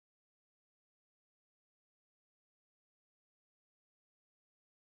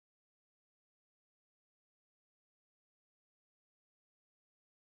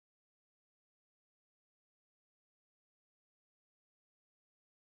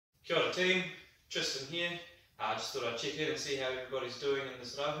Kia ora team, Tristen here. Just thought I'd check in and see how everybody's doing in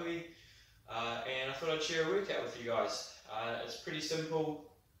this rahui. And I thought I'd share a workout with you guys. It's pretty simple.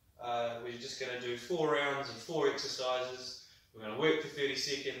 We're just going to do 4 rounds and 4 exercises. We're going to work for 30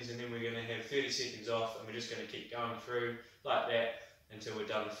 seconds and then we're going to have 30 seconds off, and we're just going to keep going through like that until we're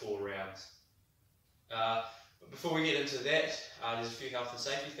done 4 rounds. But before we get into that, there's a few health and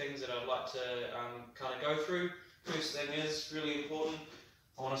safety things that I'd like to kind of go through. First thing is really important.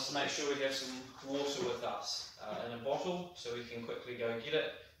 I want us to make sure we have some water with us in a bottle so we can quickly go get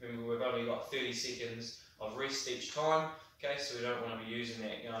it. Remember, we've only got 30 seconds of rest each time, okay? So we don't want to be using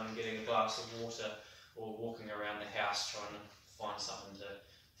that, going and getting a glass of water or walking around the house trying to find something to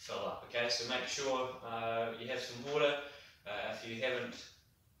fill up, okay? So make sure you have some water. If you haven't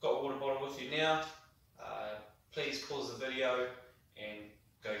got a water bottle with you now, please pause the video and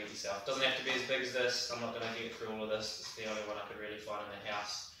go get yourself. Doesn't have to be as big as this. I'm not going to get through all of this. It's the only one I could really find in the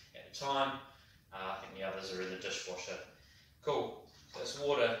house at the time. I think the others are in the dishwasher. Cool. So that's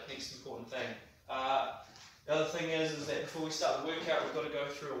water. Next important thing. The other thing is that before we start the workout, we've got to go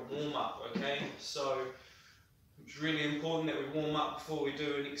through a warm-up, okay? So it's really important that we warm up before we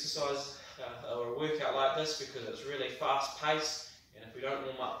do an exercise or a workout like this, because it's really fast-paced, and if we don't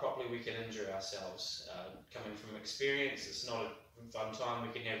warm up properly, we can injure ourselves. Coming from experience, it's not a fun time.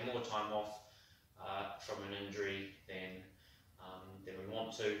 We can have more time off from an injury than we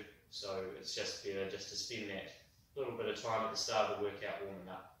want to, so it's just better just to spend that little bit of time at the start of the workout warming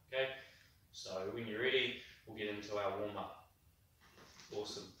up, okay? So when you're ready, we'll get into our warm-up.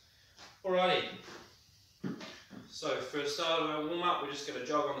 Awesome. Alrighty. So for the start of our warm-up, we're just going to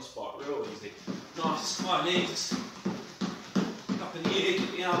jog on the spot, real easy. Nice, high knees, up in the air,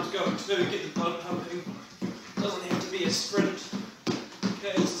 get the arms going too, get the blood pumping. Doesn't have to be a sprint.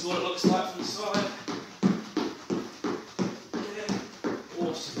 Okay, this is what it looks like from the side. Yeah,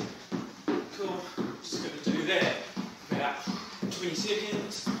 awesome. Cool. Just going to do that about 20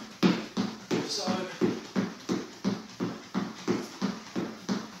 seconds or so.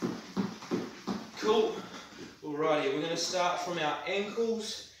 Cool. Alrighty, we're going to start from our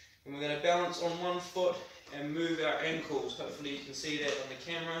ankles, and we're going to balance on one foot and move our ankles. Hopefully you can see that on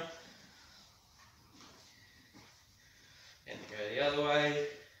the camera. And go the other way.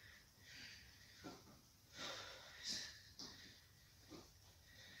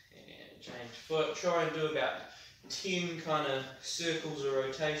 And change foot. Try and do about 10 kind of circles or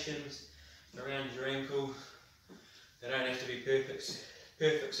rotations around your ankle. They don't have to be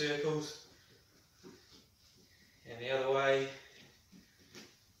perfect circles. And the other way.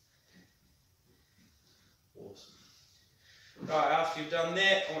 Awesome. Right, after you've done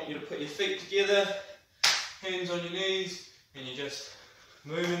that, I want you to put your feet together, hands on your knees, and you're just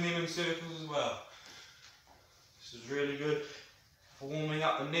moving them in circles as well. This is really good for warming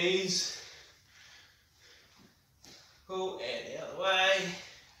up the knees. Cool, and the other way.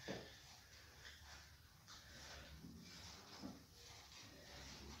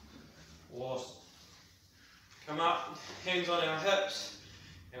 Awesome. Come up, hands on our hips,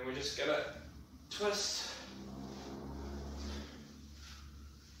 and we're just going to twist.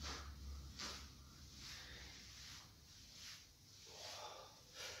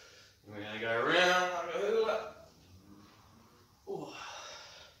 And we're going to go around like a hula. Ooh.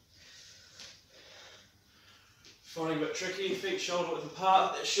 Finding a bit tricky, feet shoulder width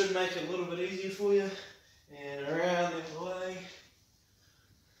apart. That should make it a little bit easier for you. And around the other way.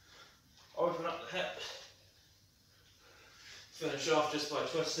 Open up the hip. Finish off just by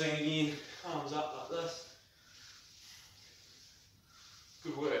twisting again, arms up like this.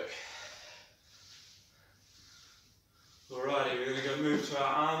 Good work. Alrighty, we're going to go move to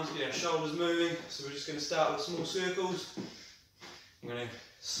our arms, get our shoulders moving. So we're just going to start with small circles. I'm going to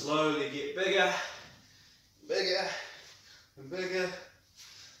slowly get bigger, bigger, and bigger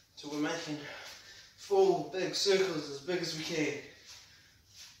until we're making full big circles as big as we can.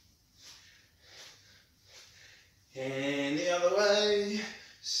 And the other way,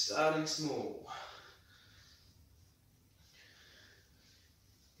 starting small.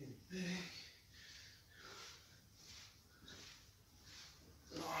 And big.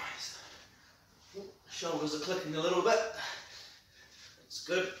 Nice. Shoulders are clicking a little bit. That's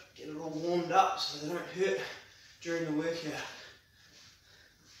good. Get it all warmed up so they don't hurt during the workout.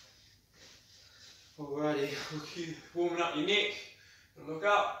 Alrighty, we'll keep warming up your neck. And look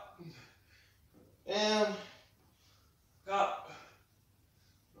up, down. Up,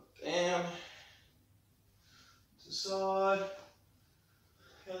 down, to the side,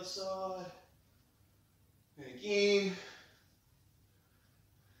 the other side, and again,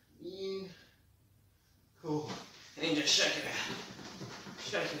 cool, and then just shake it out,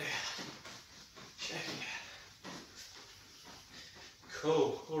 Shake it out. Shake it out.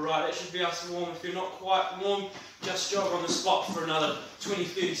 Cool. Alright, that should be us warm. If you're not quite warm, just jog on the spot for another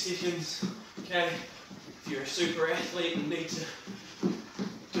 20-30 seconds. Okay? If you're a super athlete and need to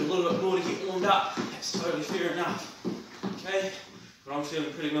do a little bit more to get warmed up, that's totally fair enough. Okay? But I'm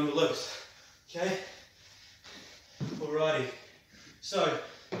feeling pretty limber loose. Okay? Alrighty. So,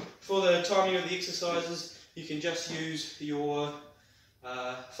 for the timing of the exercises, you can just use your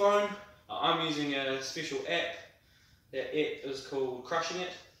phone. I'm using a special app. That app is called Crushing It.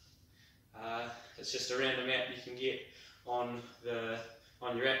 It's just a random app you can get on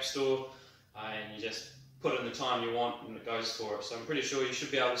your app store, and you just put in the time you want and it goes for it. So I'm pretty sure you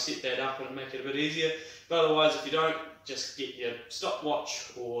should be able to set that up and make it a bit easier. But otherwise, if you don't, just get your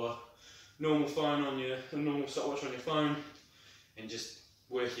stopwatch or normal phone on your stopwatch on your phone and just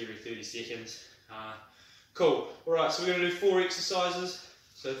work every 30 seconds. Cool. Alright, so we're going to do 4 exercises.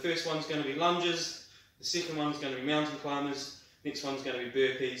 So the first one's going to be lunges, the second one's going to be mountain climbers, next one's going to be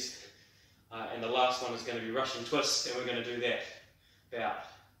burpees, and the last one is going to be Russian twists, and we're going to do that about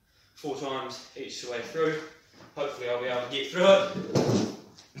 4 times each way through. Hopefully I'll be able to get through it.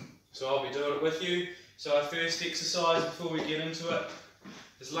 So I'll be doing it with you. So our first exercise before we get into it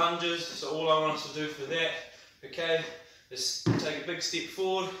is lunges. So all I want us to do for that, okay, is take a big step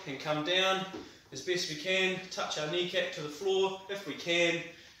forward and come down as best we can, touch our kneecap to the floor if we can,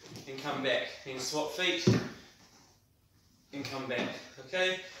 and come back. Then swap feet and come back.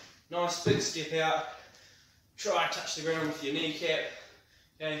 Okay, nice big step out. Try to touch the ground with your kneecap.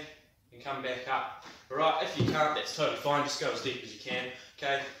 Okay, and come back up. Alright, if you can't, that's totally fine. Just go as deep as you can.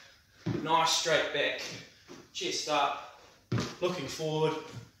 Okay, nice straight back, chest up, looking forward.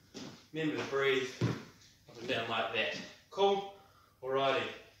 Remember to breathe up and down like that. Cool. Alrighty.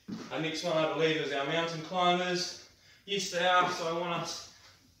 Our next one, I believe, is our mountain climbers. Yes, they are. So I want us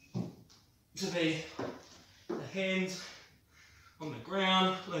to be the hands on the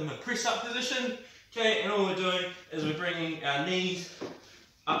ground in the press up position. Okay, and all we're doing is we're bringing our knees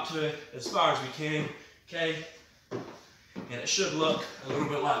up to as far as we can. Okay, and it should look a little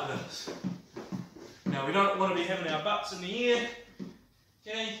bit like this. Now we don't want to be having our butts in the air.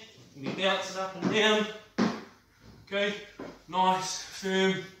 Okay, we'll be bouncing up and down. Okay, nice,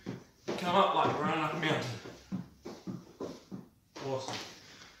 firm, come up like we're running up a mountain. Awesome.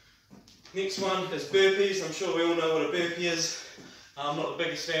 Next one is burpees. I'm sure we all know what a burpee is. I'm not the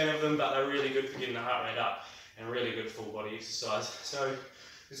biggest fan of them, but they're really good for getting the heart rate up and really good full body exercise. So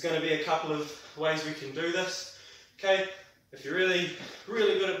there's going to be a couple of ways we can do this. Okay, if you're really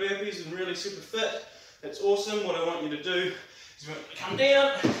good at burpees and really super fit, that's awesome. What I want you to do is you want to come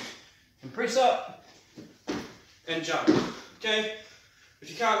down and press up and jump. Okay, if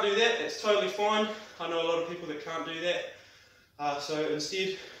you can't do that, that's totally fine. I know a lot of people that can't do that. So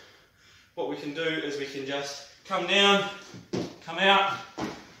instead, what we can do is we can just come down, come out,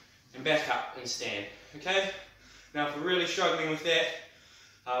 and back up and stand. Okay, now if we're really struggling with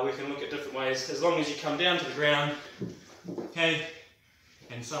that, we can look at different ways. As long as you come down to the ground, okay,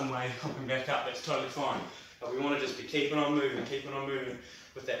 in some way hopping back up, that's totally fine. But we want to just be keeping on moving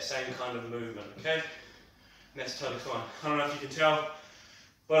with that same kind of movement. Okay. And that's totally fine. I don't know if you can tell,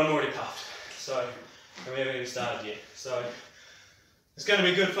 but I'm already puffed. So, and we haven't even started yet. So, it's going to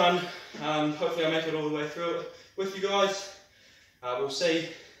be good fun. Hopefully I'll make it all the way through it with you guys. We'll see.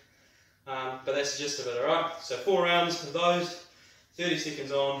 But that's the gist of it, alright? So 4 rounds of those, 30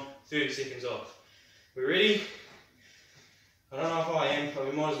 seconds on, 30 seconds off. We ready? I don't know if I am, but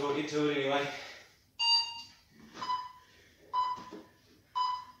we might as well get to it anyway.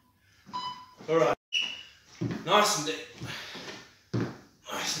 Alright. Nice and deep.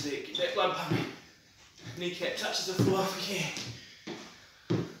 Nice and deep. Get that blood pumping. Kneecap touches the floor if we can.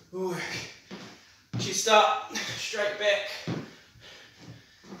 Good work. Chest up, straight back.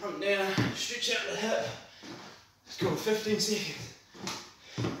 Pump down, stretch out the hip. Let's go 15 seconds.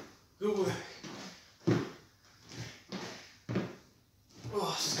 Good work.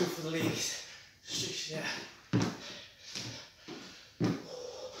 Oh, this is good for the legs. Stretch it out.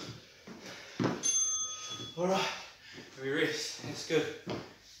 Alright, we rest, that's good.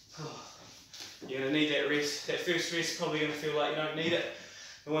 You're going to need that rest. That first rest is probably going to feel like you don't need it.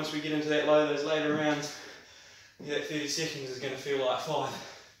 But once we get into those later rounds, that 30 seconds is going to feel like 5.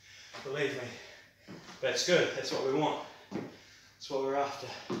 Believe me. But it's good, that's what we want. That's what we're after.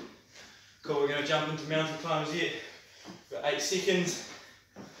 Cool, we're going to jump into mountain climbers yet. We've got 8 seconds.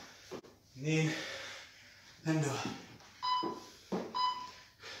 And then into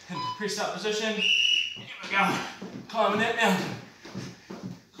press up position. Here we go, climbing that mountain.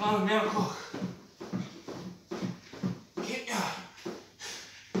 Climbing Mount Cook. Keep going.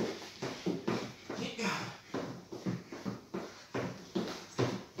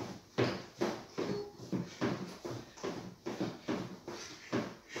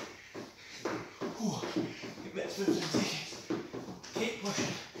 15 seconds. Keep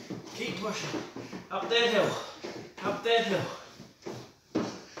pushing, keep pushing. Up that hill, up that hill.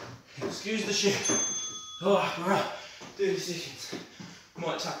 Excuse the shift. Oh, we're up. 30 seconds.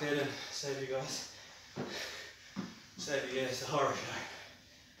 Might tuck that in, save you guys. Save you guys the horror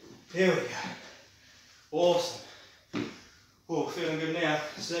show. Here we go. Awesome. Oh, feeling good now.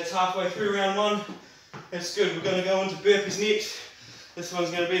 So that's halfway through round one. That's good. We're going to go into burpees next. This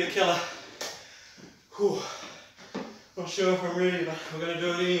one's going to be the killer. Whew. Not sure if I'm ready, but we're going to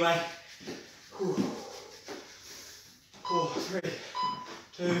do it anyway. Whew. 4, 3,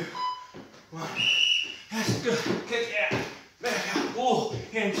 2, 1. That's good. Kick out. Back up. Oh,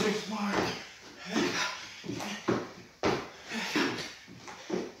 hamstrings more. Back up. Back up.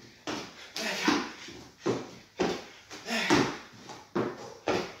 Back up.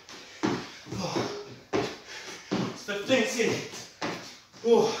 Oh. It's 15 seconds.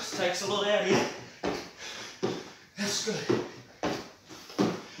 Oh, this takes a lot out here. That's good.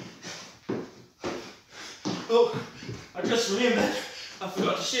 Oh, I just remembered I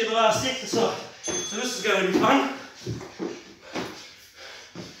forgot to share the last exercise. So this is going to be fun.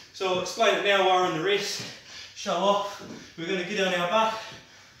 So I'll explain it now while we're in the rest. Show off. We're going to get on our butt.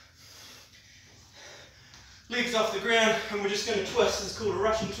 Legs off the ground, and we're just going to twist. This is called a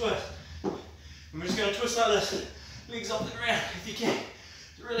Russian twist. And we're just going to twist like this. Legs off the ground if you can.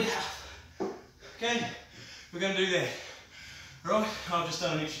 It's really hard. Okay? We're going to do that. Right? I've just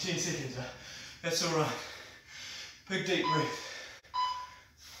done an extra 10 seconds. That's alright. Big deep breath.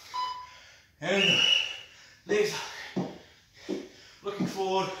 And legs up. Looking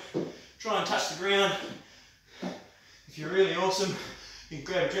forward. Try and touch the ground. If you're really awesome, you can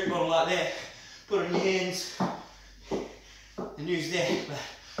grab a drink bottle like that, put it in your hands, and use that.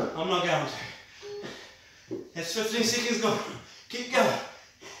 But I'm not going to. That's 15 seconds gone. Keep going.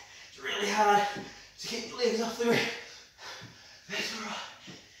 It's really hard to keep your legs off the ground. That's alright.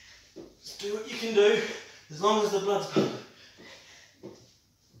 Just do what you can do as long as the blood's pumping.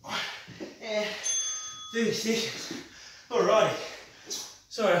 And 30 seconds. Alrighty.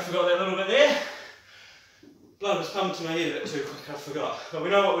 Sorry I forgot that little bit there. Blood was pumping to my head a bit too quick, I forgot. But we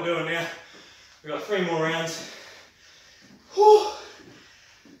know what we're doing now. We've got 3 more rounds. Whew.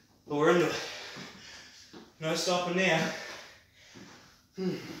 But we're into it. No stopping now.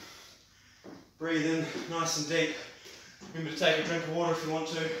 Breathe in nice and deep. Remember to take a drink of water if you want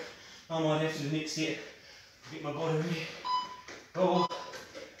to. I might have to the next set. Get my body ready. Oh,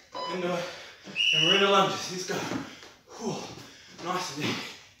 into it. And we're into lunges. Let's go. Whew. Nice and deep.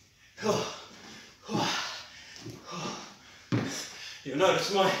 You'll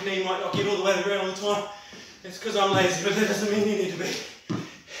notice my knee might not get all the way to the ground all the time. It's because I'm lazy, but that doesn't mean you need to be. I'm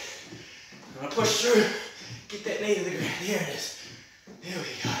going to push through, get that knee to the ground. There it is. There we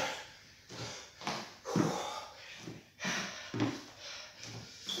go.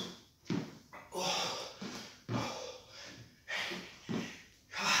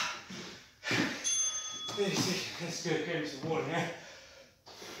 That's good. Grab me some water now.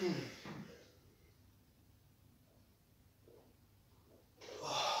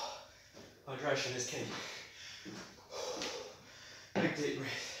 Hydration is key. Big deep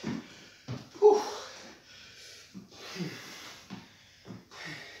breath. Whew.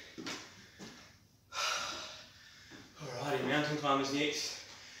 Alrighty, mountain climbers next.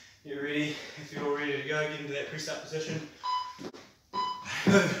 Get ready. If you're all ready to go, get into that press up position.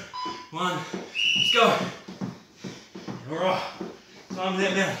 2, 1, let's go. Alright, climb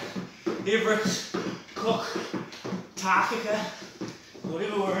that mountain. Everest, Cook, Takaka,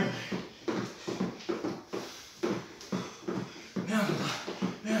 whatever we're in. Mountain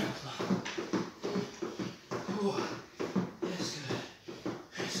climb, mountain climb. Oh, that's good,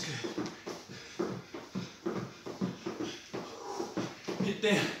 that's good. Get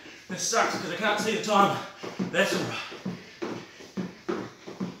down. This sucks because I can't see the timer. That's alright.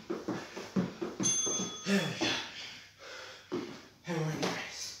 There we go. And we're in the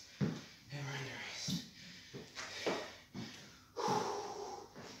race. And we're in the race.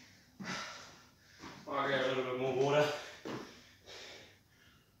 I'll grab a little bit more water.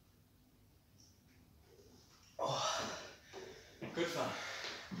 Oh, good fun.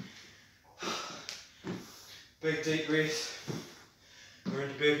 Big deep breath. We're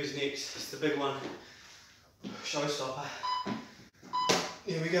into burpees next. It's the big one. Showstopper.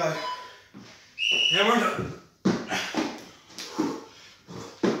 Here we go. Now we're into it.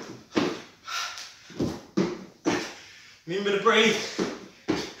 Remember to breathe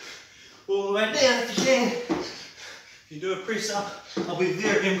all the way down if you can. If you do a press up, I'll be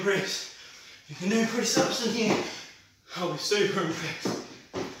very impressed. If you can do press ups in here, I'll be super impressed.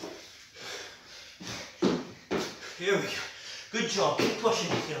 Here we go. Good job. Keep pushing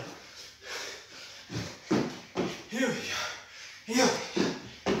yourself. Here we go. Here we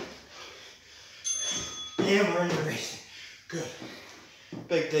go. And we're into racing. Good.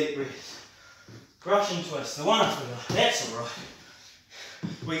 Big deep breath. Russian twist. The one I forgot. That's alright.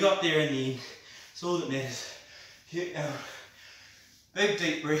 We got there in the end. It's all that matters. Keep going. Big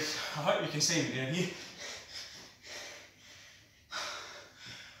deep breath. I hope you can see me down here.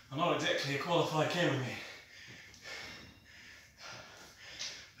 I'm not exactly a qualified cameraman.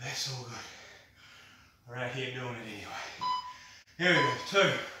 That's all good. We're out here doing it anyway. Here we go.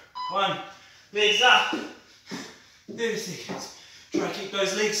 2, 1. Legs up. 30 seconds. Try to keep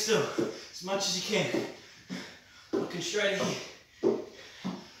those legs still as much as you can. Looking straight ahead. Oh,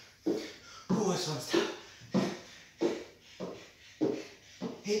 this one's tough.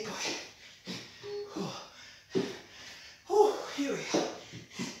 Head push. Oh, here we go.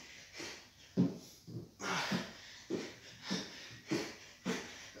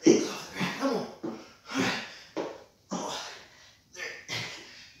 Legs off the ground. Come on.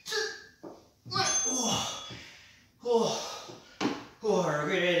 Oh, I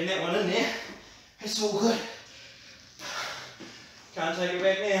regret adding that one in there. It's all good. Can't take it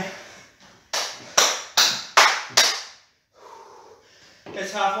back now.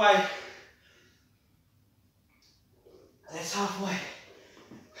 That's halfway. That's halfway.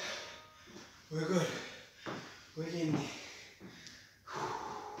 We're good. We're getting there.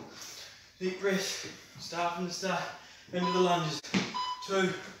 Deep breath. Start from the start. Into the lunges.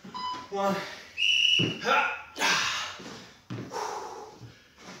 2, 1.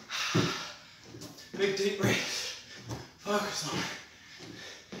 Big deep breath. Focus on it.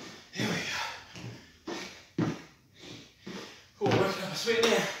 Here we go. Oh, working up a sweat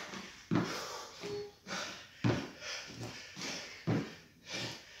now.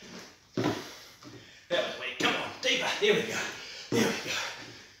 That was weak. Come on, deeper. There we go. There we go.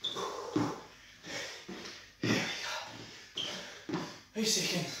 There we go. 8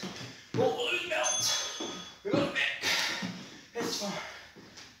 seconds. Oh, lose belt. We got it back. That's fine.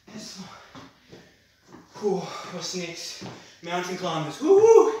 That's fine. Ooh, what's next? Mountain climbers.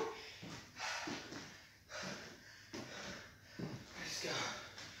 Woo! Let's go.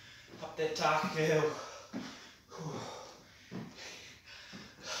 Up that Tarka hill.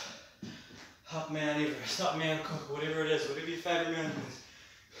 Up Mount Everest, up Mount Cook, whatever it is, whatever your favourite mountain is.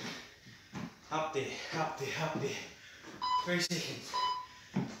 Up there, up there, up there. 3 seconds.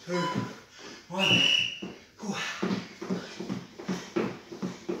 2, 1.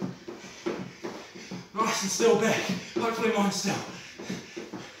 Nice and still back. Hopefully mine's still.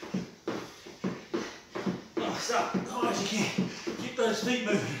 Nice, up as high as you can. Keep those feet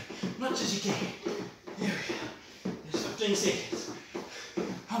moving as much as you can. There we go. There's 15 seconds.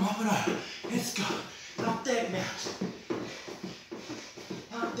 I'm up and over. Let's go. Up that mountain.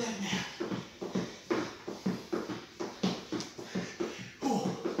 Up that mountain.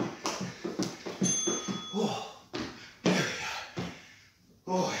 Oh. Oh. There we go.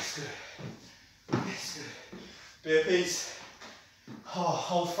 Oh, that's good. That's good. Burpees. Oh,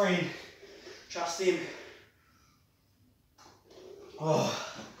 old friend. Trust him. Oh.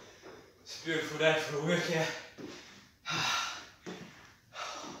 It's a beautiful day for a workout.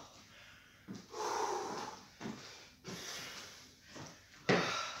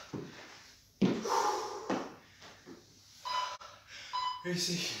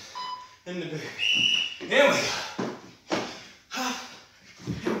 Seconds in the burpee. There we go.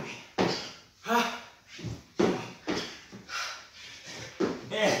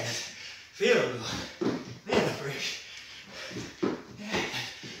 Yeah, feeling good. They're fresh. Yeah.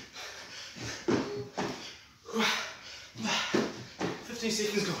 15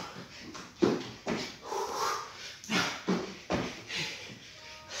 seconds gone.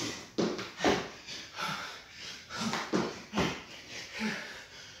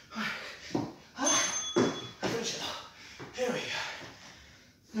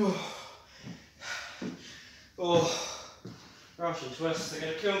 Oh, Russian twists, they're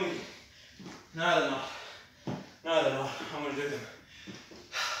going to kill me. No, they're not. No, they're not. I'm going to do them.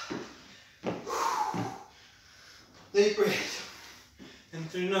 Deep breath. In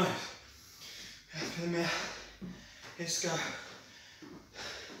through the nose. Out through the mouth. Let's go.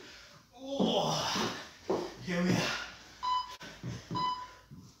 Oh, here we are.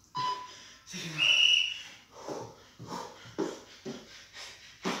 Second one.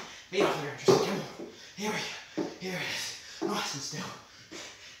 Feet off the ground, Tristen. Come on. Here we go. Here it is. Nice and still.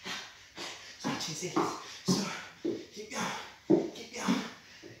 19 seconds. Start. Keep going. Keep going.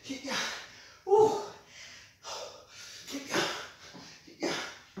 Keep going. Woo. Keep going. Keep going.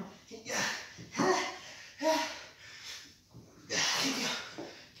 Keep going.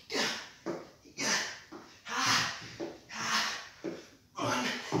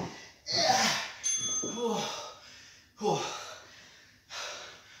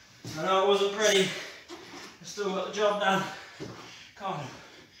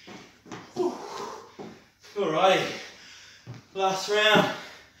 Alrighty. Last round.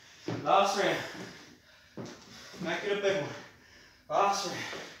 Last round. Make it a big one. Last round.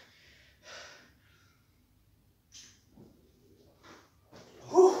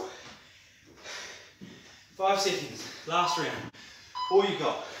 Whew. 5 seconds. Last round. All you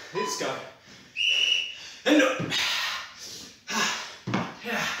got. Let's go. And do it.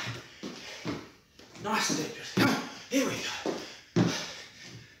 Nice and deep. Come on. Here we go.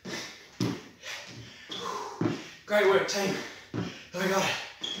 Great work, team. We got it.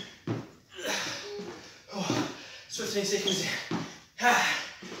 Oh, 15 seconds in.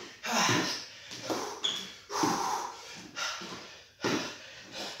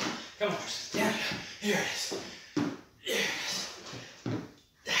 Come on, down. Here it is. Here it is.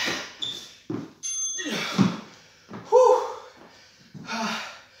 Whew.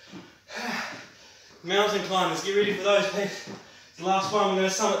 Mountain climbers, get ready for those, please. It's the last one. We're going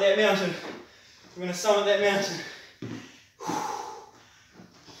to summit that mountain. We're going to summit that mountain.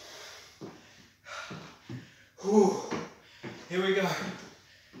 Whew. Here we go.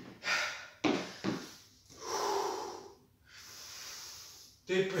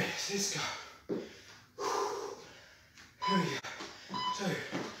 Deep breaths, let's go. Here we go. 2,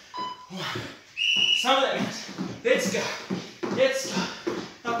 1. Summit that mountain. Let's go. Let's go.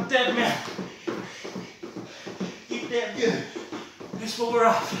 Up that mountain. Keep that view. That's what we're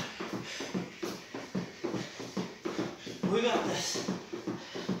after. We got this.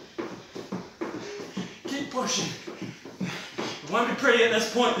 Keep pushing. It won't be pretty at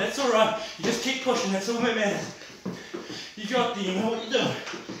this point, that's alright. You just keep pushing, that's all that matters. You got there, you know what you're doing.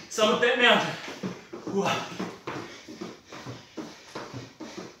 Summit that mountain. Whoa.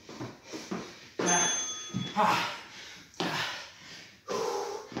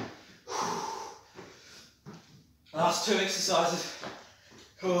 Last 2 exercises.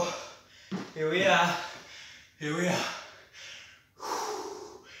 Oh, here we are. Here we are.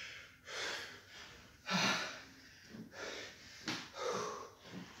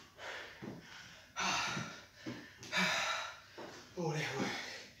 Oh, that worked.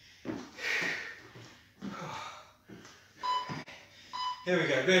 Here we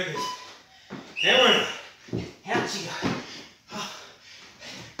go, burpees. Now we're in. Out you go.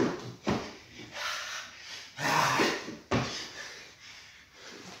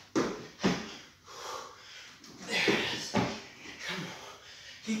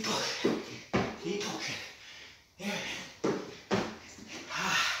 Keep pushing. Keep pushing. Yeah.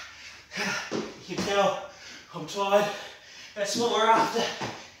 You can tell I'm tired. That's what we're after.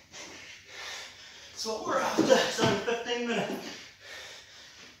 That's what we're after. It's only 15 minutes.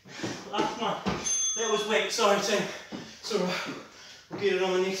 Last one. That was weak. Sorry, team. It's alright. We'll get it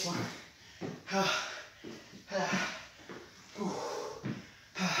on the next one. Oh,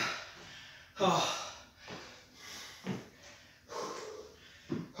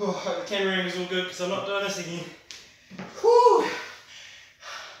 I hope the camera angle is all good because I'm not doing this again. Whew.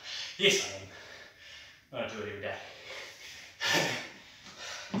 Yes, I am. I do it every day.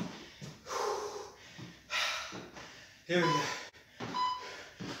 Here we go.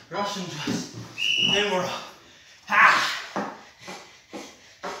 Russian twist. Then we're off.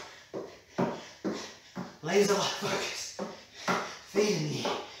 Laser light focus. Feet in the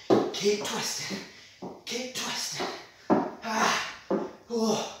air. Keep twisting. Keep twisting.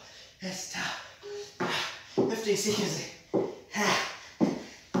 Oh, that's tough. 15 seconds.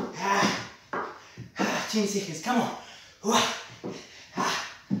 10 seconds. Come on.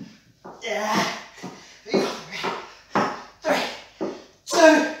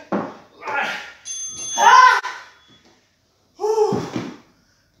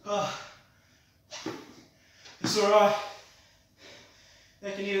 It's alright.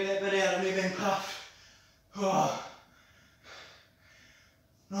 They can edit that bit out of me being puffed. Oh.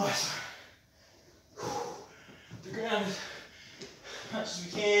 Nice. The ground as much as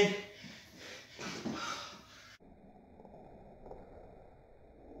we can.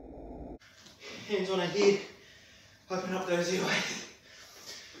 Hands on our head. Open up those airways.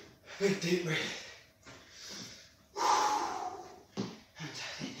 Big deep breath.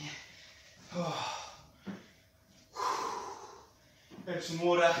 Oh. Grab some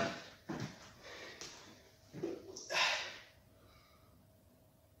water.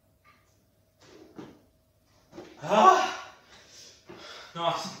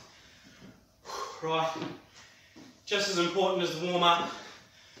 Nice. Right. Just as important as the warm up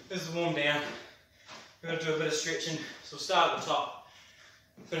is the warm down. We're going to do a bit of stretching. So we'll start at the top,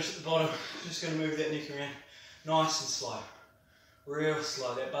 finish at the bottom. Just going to move that neck around nice and slow. Real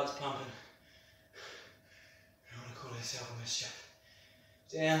slow. That bud's pumping. I want to call this elbow mischief.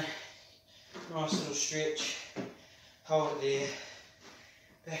 Down, Nice little stretch. Hold it there.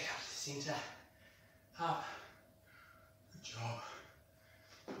 Back up to the centre. Up. Good job.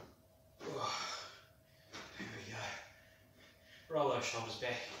 Oh. There we go. Roll those shoulders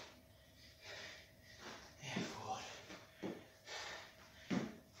back. And forward.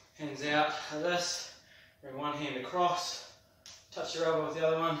 Hands out like this. Bring one hand across. Touch your elbow with the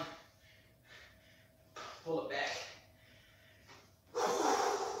other one. Pull it back.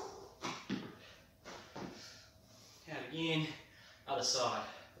 Out again. Other side.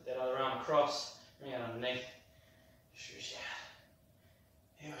 Put that other arm across. Bring it underneath. Stretch out.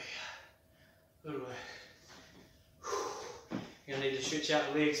 Here we go. Good work. You're going to need to stretch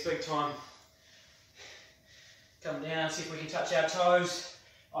out the legs big time. Come down, see if we can touch our toes.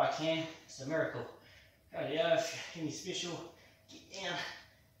 I can. It's a miracle. Rightio, if you're any special, get down.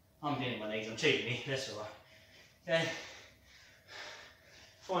 I'm bending my knees, I'm cheating here, that's alright. Okay.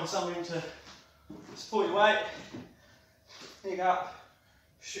 Find something to support your weight. Leg up.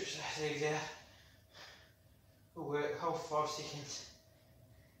 Stretch those legs out. Good work, hold for 5 seconds.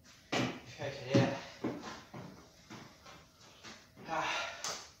 Shake it out.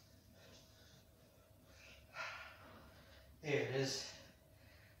 There it is.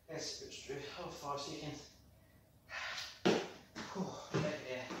 That's good stretch. Hold 5 seconds. Back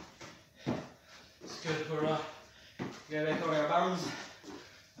it out. It's good, alright. Go back on our bums,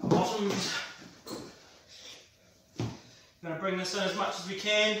 our bottoms. Going to bring this in as much as we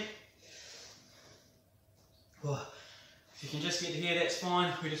can. If you can just get to here, that's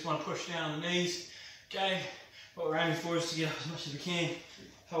fine. We just want to push down on the knees. Okay. What we're aiming for is to get up as much as we can.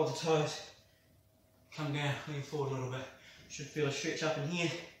 Hold the toes. Come down, lean forward a little bit. Should feel a stretch up in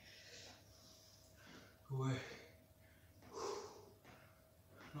here. Good work.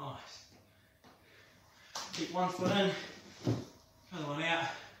 Nice. Keep one foot in, other one out.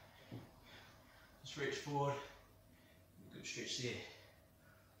 Just reach forward. Good stretch there.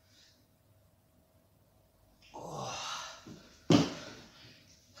 Oh.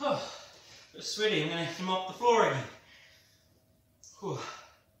 Oh. Bit sweaty, I'm going to have to mop the floor again. Oh.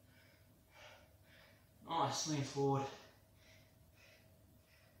 Nice, lean forward.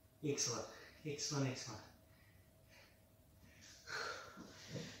 Excellent, excellent, excellent.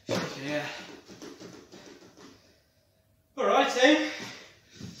 Shake it out. Alright team,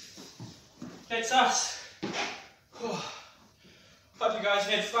 that's us. Oh. Hope you guys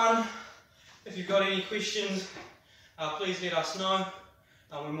had fun. If you've got any questions, please let us know.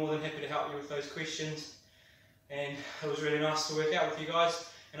 We're more than happy to help you with those questions. And it was really nice to work out with you guys,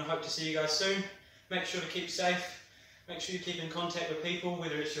 and I hope to see you guys soon. Make sure to keep safe. Make sure you keep in contact with people,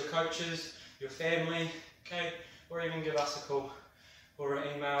 whether it's your coaches, your family, okay, or even give us a call or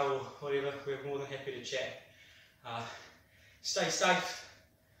an email or whatever. We're more than happy to chat. Stay safe.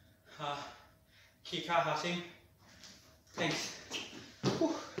 Ki kaha team. Thanks.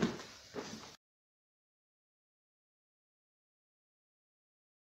 Whew.